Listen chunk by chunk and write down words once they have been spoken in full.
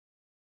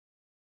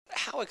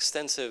How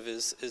extensive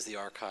is the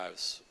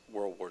archives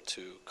World War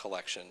II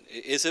collection?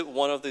 Is it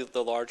one of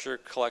the larger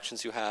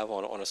collections you have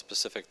on a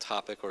specific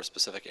topic or a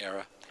specific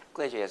era?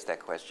 Glad you asked that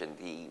question.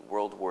 The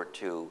World War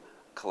II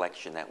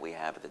collection that we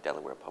have at the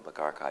Delaware Public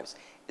Archives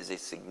is a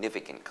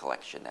significant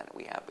collection that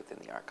we have within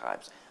the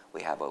archives.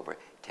 We have over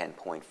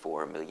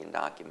 10.4 million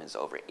documents,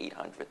 over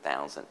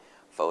 800,000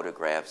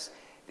 photographs.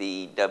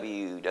 The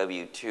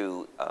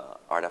WW2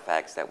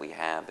 artifacts that we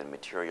have and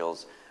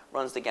materials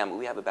runs the gamut.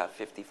 We have about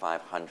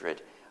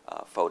 5,500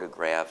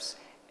 photographs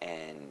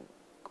and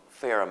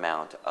fair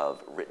amount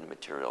of written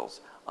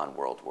materials on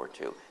World War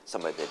II.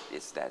 Some of it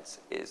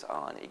is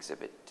on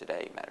exhibit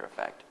today, matter of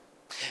fact.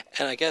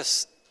 And I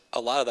guess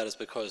a lot of that is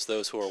because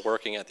those who were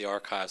working at the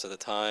archives at the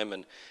time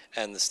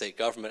and the state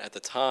government at the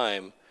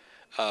time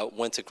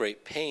went to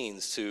great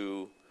pains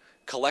to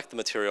collect the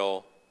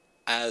material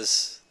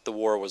as the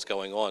war was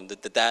going on.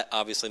 Did that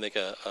obviously make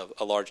a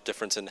large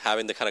difference in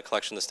having the kind of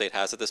collection the state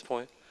has at this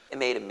point? It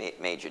made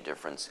a major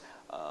difference.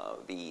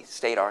 The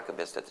state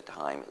archivist at the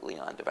time,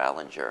 Leon de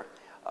Vallinger,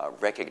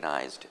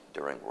 recognized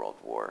during World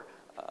War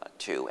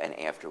II and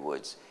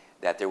afterwards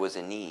that there was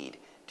a need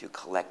to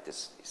collect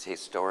this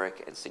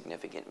historic and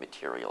significant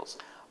materials.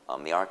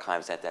 The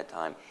archives at that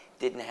time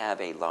didn't have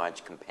a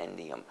large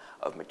compendium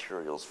of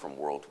materials from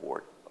World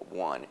War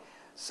I,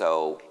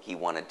 so he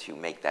wanted to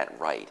make that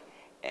right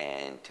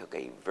and took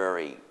a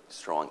very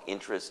strong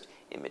interest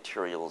in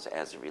materials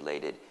as it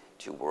related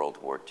to World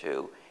War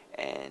II.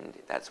 And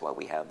that's why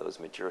we have those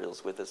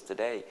materials with us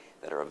today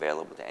that are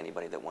available to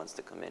anybody that wants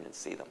to come in and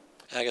see them.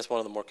 And I guess one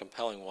of the more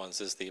compelling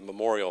ones is the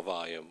memorial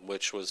volume,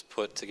 which was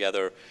put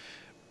together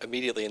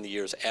immediately in the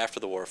years after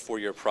the war, a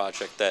 4-year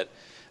project that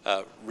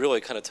really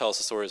kind of tells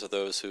the stories of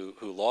those who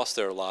lost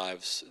their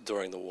lives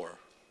during the war.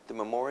 The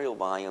memorial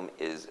volume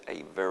is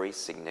a very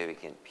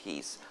significant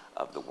piece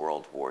of the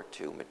World War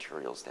II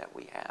materials that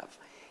we have.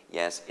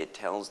 Yes, it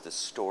tells the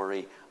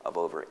story of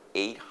over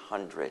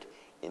 800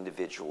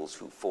 individuals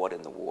who fought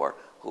in the war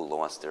who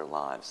lost their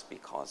lives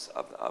because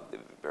of the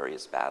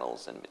various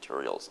battles and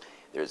materials.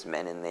 There's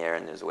men in there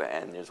and there's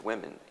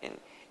women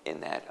in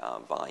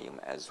that volume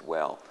as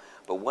well.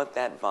 But what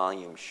that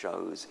volume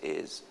shows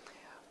is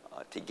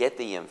to get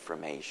the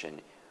information,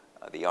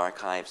 the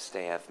archive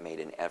staff made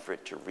an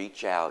effort to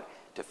reach out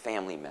to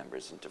family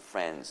members and to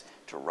friends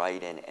to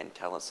write in and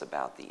tell us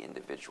about the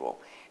individual.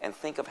 And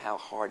think of how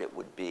hard it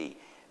would be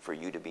for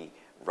you to be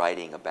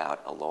writing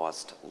about a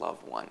lost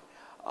loved one.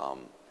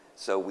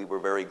 So we were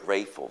very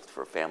grateful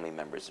for family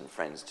members and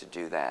friends to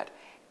do that.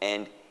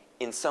 And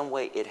in some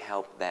way it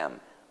helped them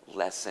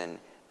lessen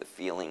the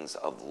feelings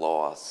of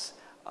loss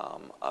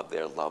of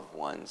their loved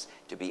ones,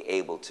 to be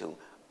able to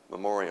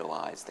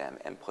memorialize them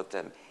and put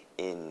them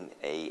in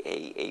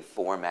a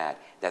format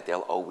that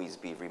they'll always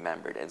be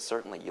remembered. And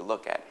certainly you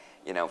look at,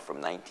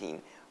 from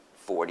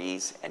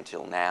 1940s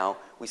until now,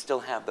 we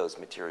still have those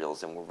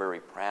materials, and we're very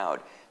proud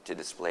to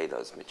display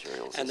those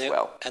materials as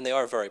well. And they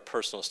are very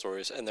personal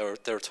stories, and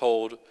they're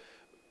told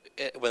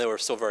when they were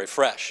still very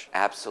fresh.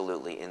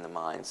 Absolutely, in the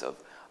minds of,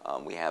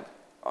 we have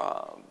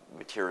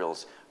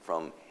materials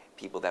from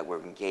people that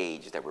were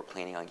engaged, that were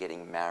planning on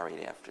getting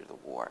married after the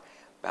war,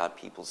 about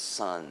people's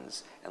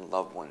sons and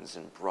loved ones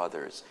and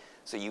brothers.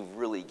 So you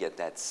really get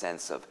that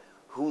sense of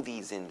who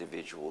these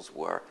individuals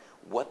were,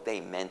 what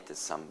they meant to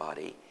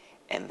somebody,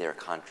 and their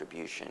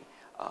contribution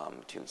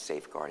to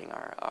safeguarding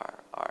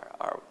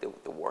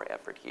the war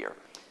effort here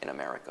in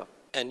America.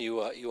 And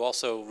you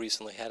also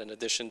recently had an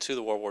addition to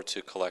the World War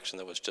II collection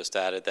that was just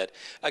added that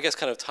I guess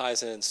kind of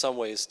ties in some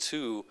ways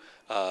to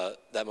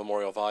that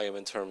memorial volume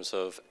in terms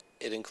of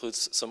it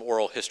includes some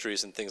oral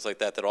histories and things like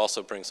that that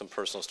also bring some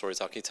personal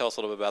stories out. Can you tell us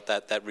a little bit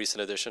about that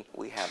recent addition?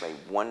 We have a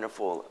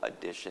wonderful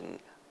addition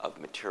of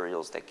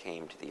materials that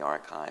came to the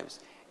archives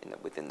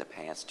within the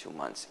past 2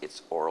 months.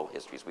 It's oral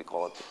histories. We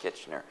call it the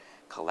Kitchener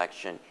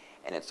Collection,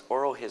 and it's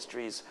oral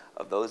histories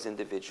of those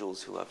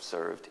individuals who have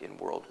served in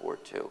World War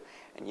II.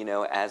 And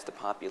as the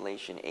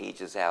population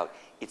ages out,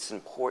 it's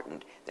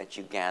important that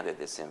you gather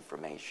this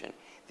information.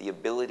 The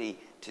ability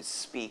to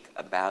speak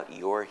about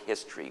your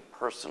history,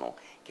 personal,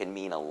 can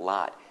mean a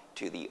lot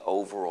to the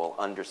overall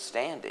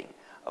understanding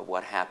of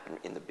what happened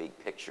in the big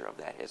picture of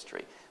that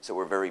history. So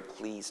we're very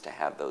pleased to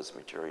have those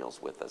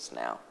materials with us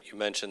now. You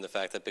mentioned the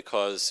fact that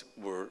because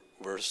we're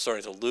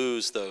starting to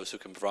lose those who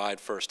can provide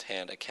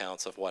firsthand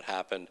accounts of what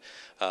happened,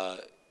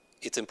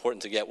 it's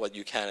important to get what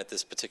you can at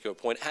this particular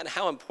point. And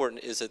how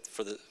important is it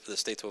for the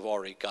state to have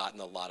already gotten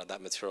a lot of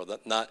that material,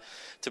 not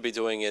to be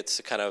doing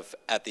it kind of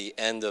at the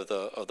end of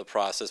the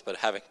process, but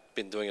having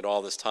been doing it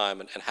all this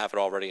time and have it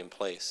already in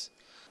place?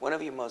 One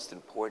of your most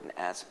important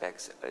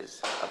aspects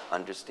of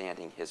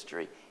understanding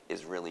history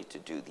is really to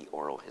do the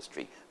oral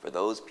history. For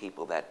those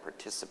people that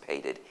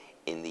participated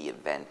in the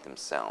event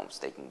themselves,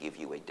 they can give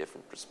you a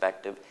different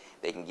perspective.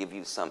 They can give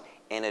you some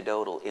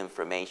anecdotal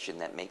information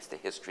that makes the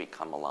history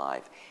come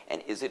alive.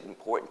 And is it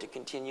important to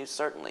continue?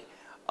 Certainly.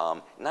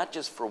 Not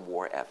just for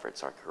war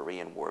efforts, our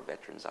Korean War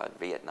veterans, our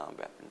Vietnam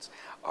veterans,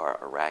 our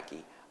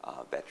Iraqi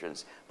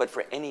veterans, but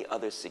for any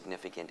other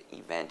significant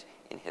event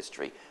in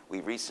history.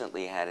 We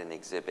recently had an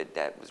exhibit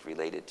that was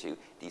related to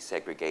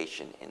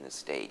desegregation in the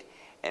state,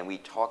 and we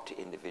talked to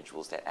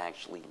individuals that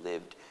actually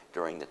lived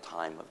during the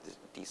time of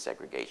the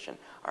desegregation,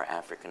 our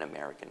African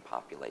American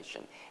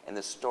population, and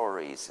the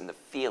stories and the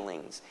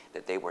feelings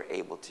that they were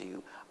able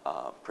to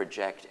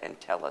project and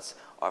tell us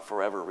are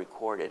forever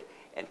recorded.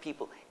 And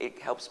it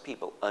helps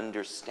people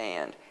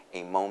understand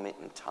a moment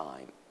in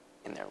time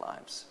in their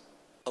lives.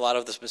 A lot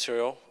of this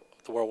material,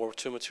 the World War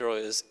II material,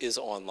 is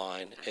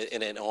online,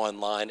 in an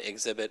online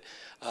exhibit.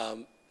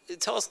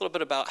 Tell us a little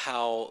bit about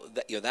how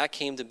that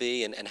came to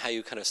be, and how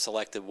you kind of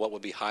selected what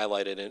would be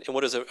highlighted in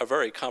what is a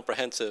very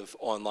comprehensive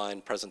online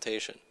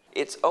presentation.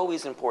 It's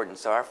always important,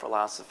 so our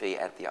philosophy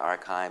at the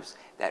archives,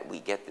 that we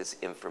get this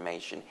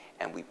information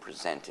and we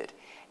present it.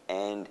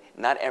 And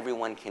not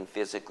everyone can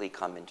physically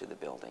come into the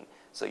building.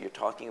 So you're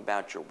talking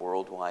about your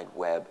World Wide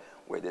Web,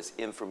 where this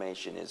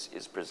information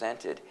is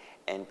presented,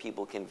 and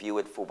people can view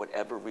it for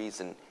whatever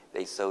reason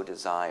they so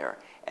desire.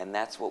 And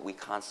that's what we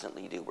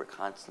constantly do. We're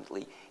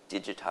constantly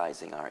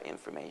digitizing our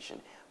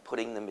information,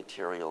 putting the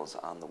materials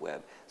on the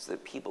web so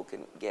that people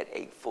can get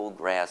a full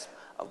grasp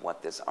of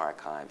what this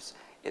archives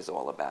is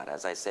all about.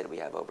 As I said, we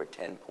have over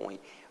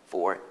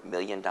 10.4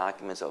 million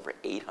documents, over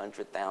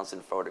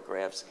 800,000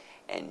 photographs,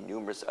 and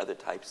numerous other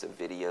types of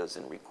videos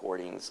and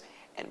recordings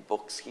and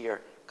books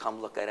here.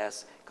 Come look at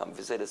us, come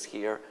visit us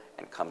here,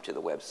 and come to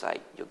the website.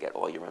 You'll get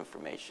all your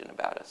information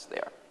about us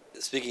there.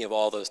 Speaking of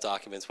all those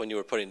documents, when you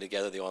were putting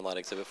together the online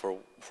exhibit for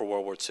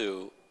World War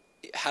II,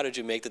 how did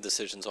you make the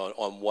decisions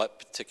on what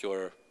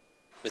particular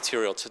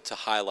material to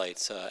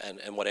highlight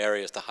and what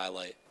areas to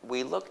highlight?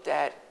 We looked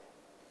at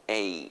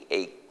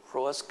a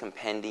cross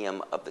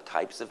compendium of the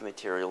types of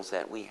materials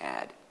that we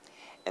had,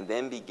 and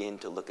then begin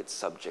to look at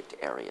subject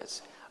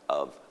areas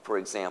of, for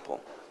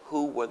example,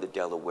 who were the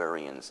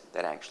Delawareans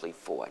that actually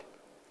fought?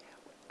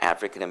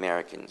 African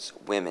Americans,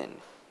 women,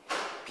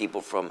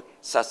 people from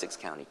Sussex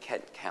County,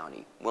 Kent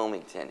County,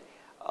 Wilmington,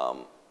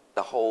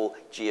 the whole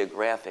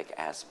geographic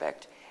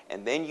aspect.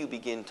 And then you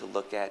begin to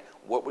look at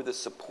what were the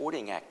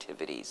supporting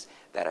activities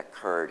that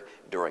occurred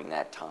during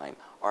that time,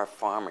 our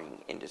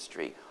farming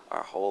industry,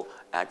 our whole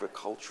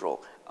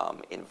agricultural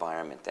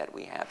environment that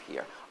we have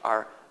here,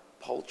 our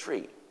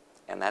poultry,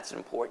 and that's an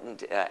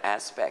important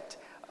aspect.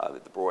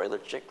 The broiler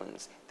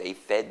chickens, they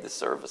fed the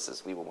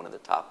services. We were one of the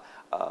top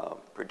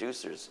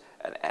producers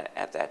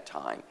at that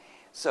time.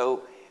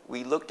 So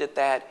we looked at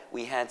that.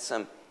 We had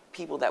some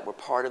people that were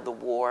part of the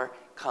war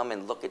come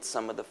and look at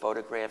some of the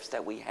photographs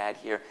that we had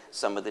here,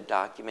 some of the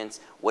documents.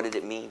 What did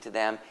it mean to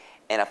them?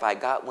 And if I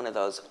got one of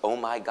those, oh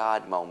my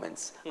God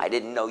moments, I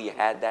didn't know you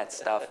had that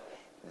stuff,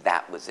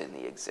 that was in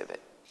the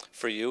exhibit.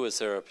 For you, is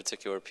there a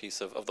particular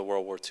piece of the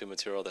World War II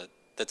material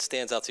that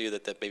stands out to you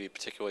that maybe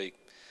particularly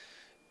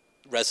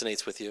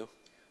resonates with you?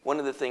 One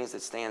of the things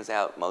that stands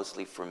out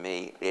mostly for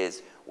me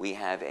is we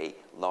have a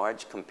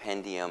large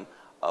compendium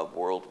of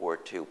World War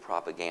II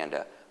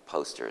propaganda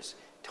posters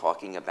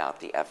talking about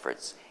the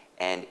efforts,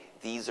 and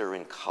these are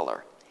in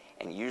color.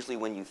 And usually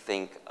when you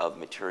think of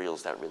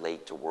materials that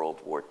relate to World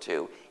War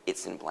II,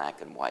 it's in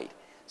black and white.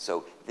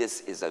 So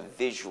this is a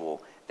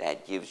visual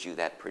that gives you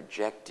that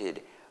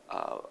projected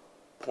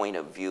point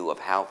of view of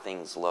how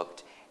things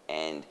looked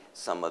and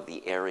some of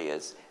the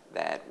areas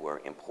that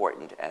were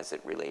important as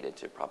it related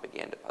to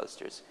propaganda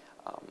posters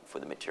for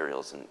the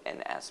materials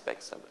and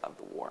aspects of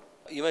the war.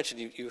 You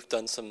mentioned you've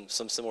done some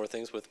similar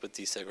things with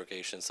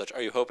desegregation and such.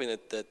 Are you hoping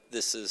that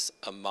this is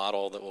a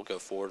model that will go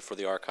forward for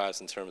the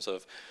archives in terms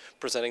of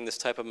presenting this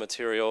type of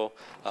material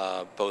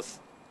both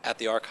at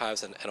the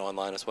archives and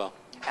online as well?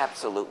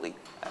 Absolutely.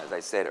 As I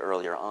said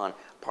earlier on,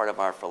 part of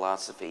our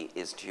philosophy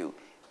is to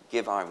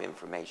give our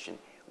information.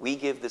 We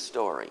give the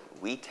story.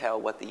 We tell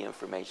what the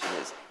information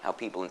is. How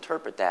people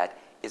interpret that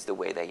is the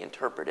way they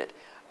interpret it.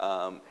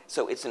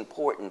 So it's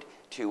important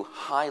to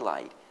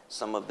highlight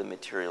some of the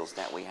materials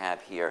that we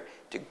have here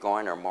to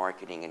garner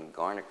marketing and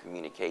garner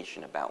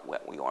communication about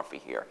what we offer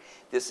here.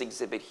 This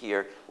exhibit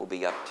here will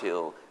be up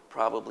till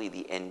probably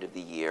the end of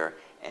the year,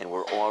 and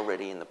we're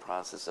already in the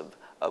process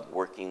of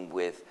working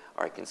with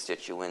our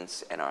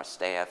constituents and our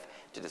staff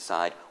to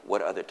decide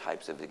what other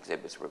types of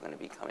exhibits we're going to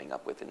be coming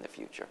up with in the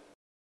future.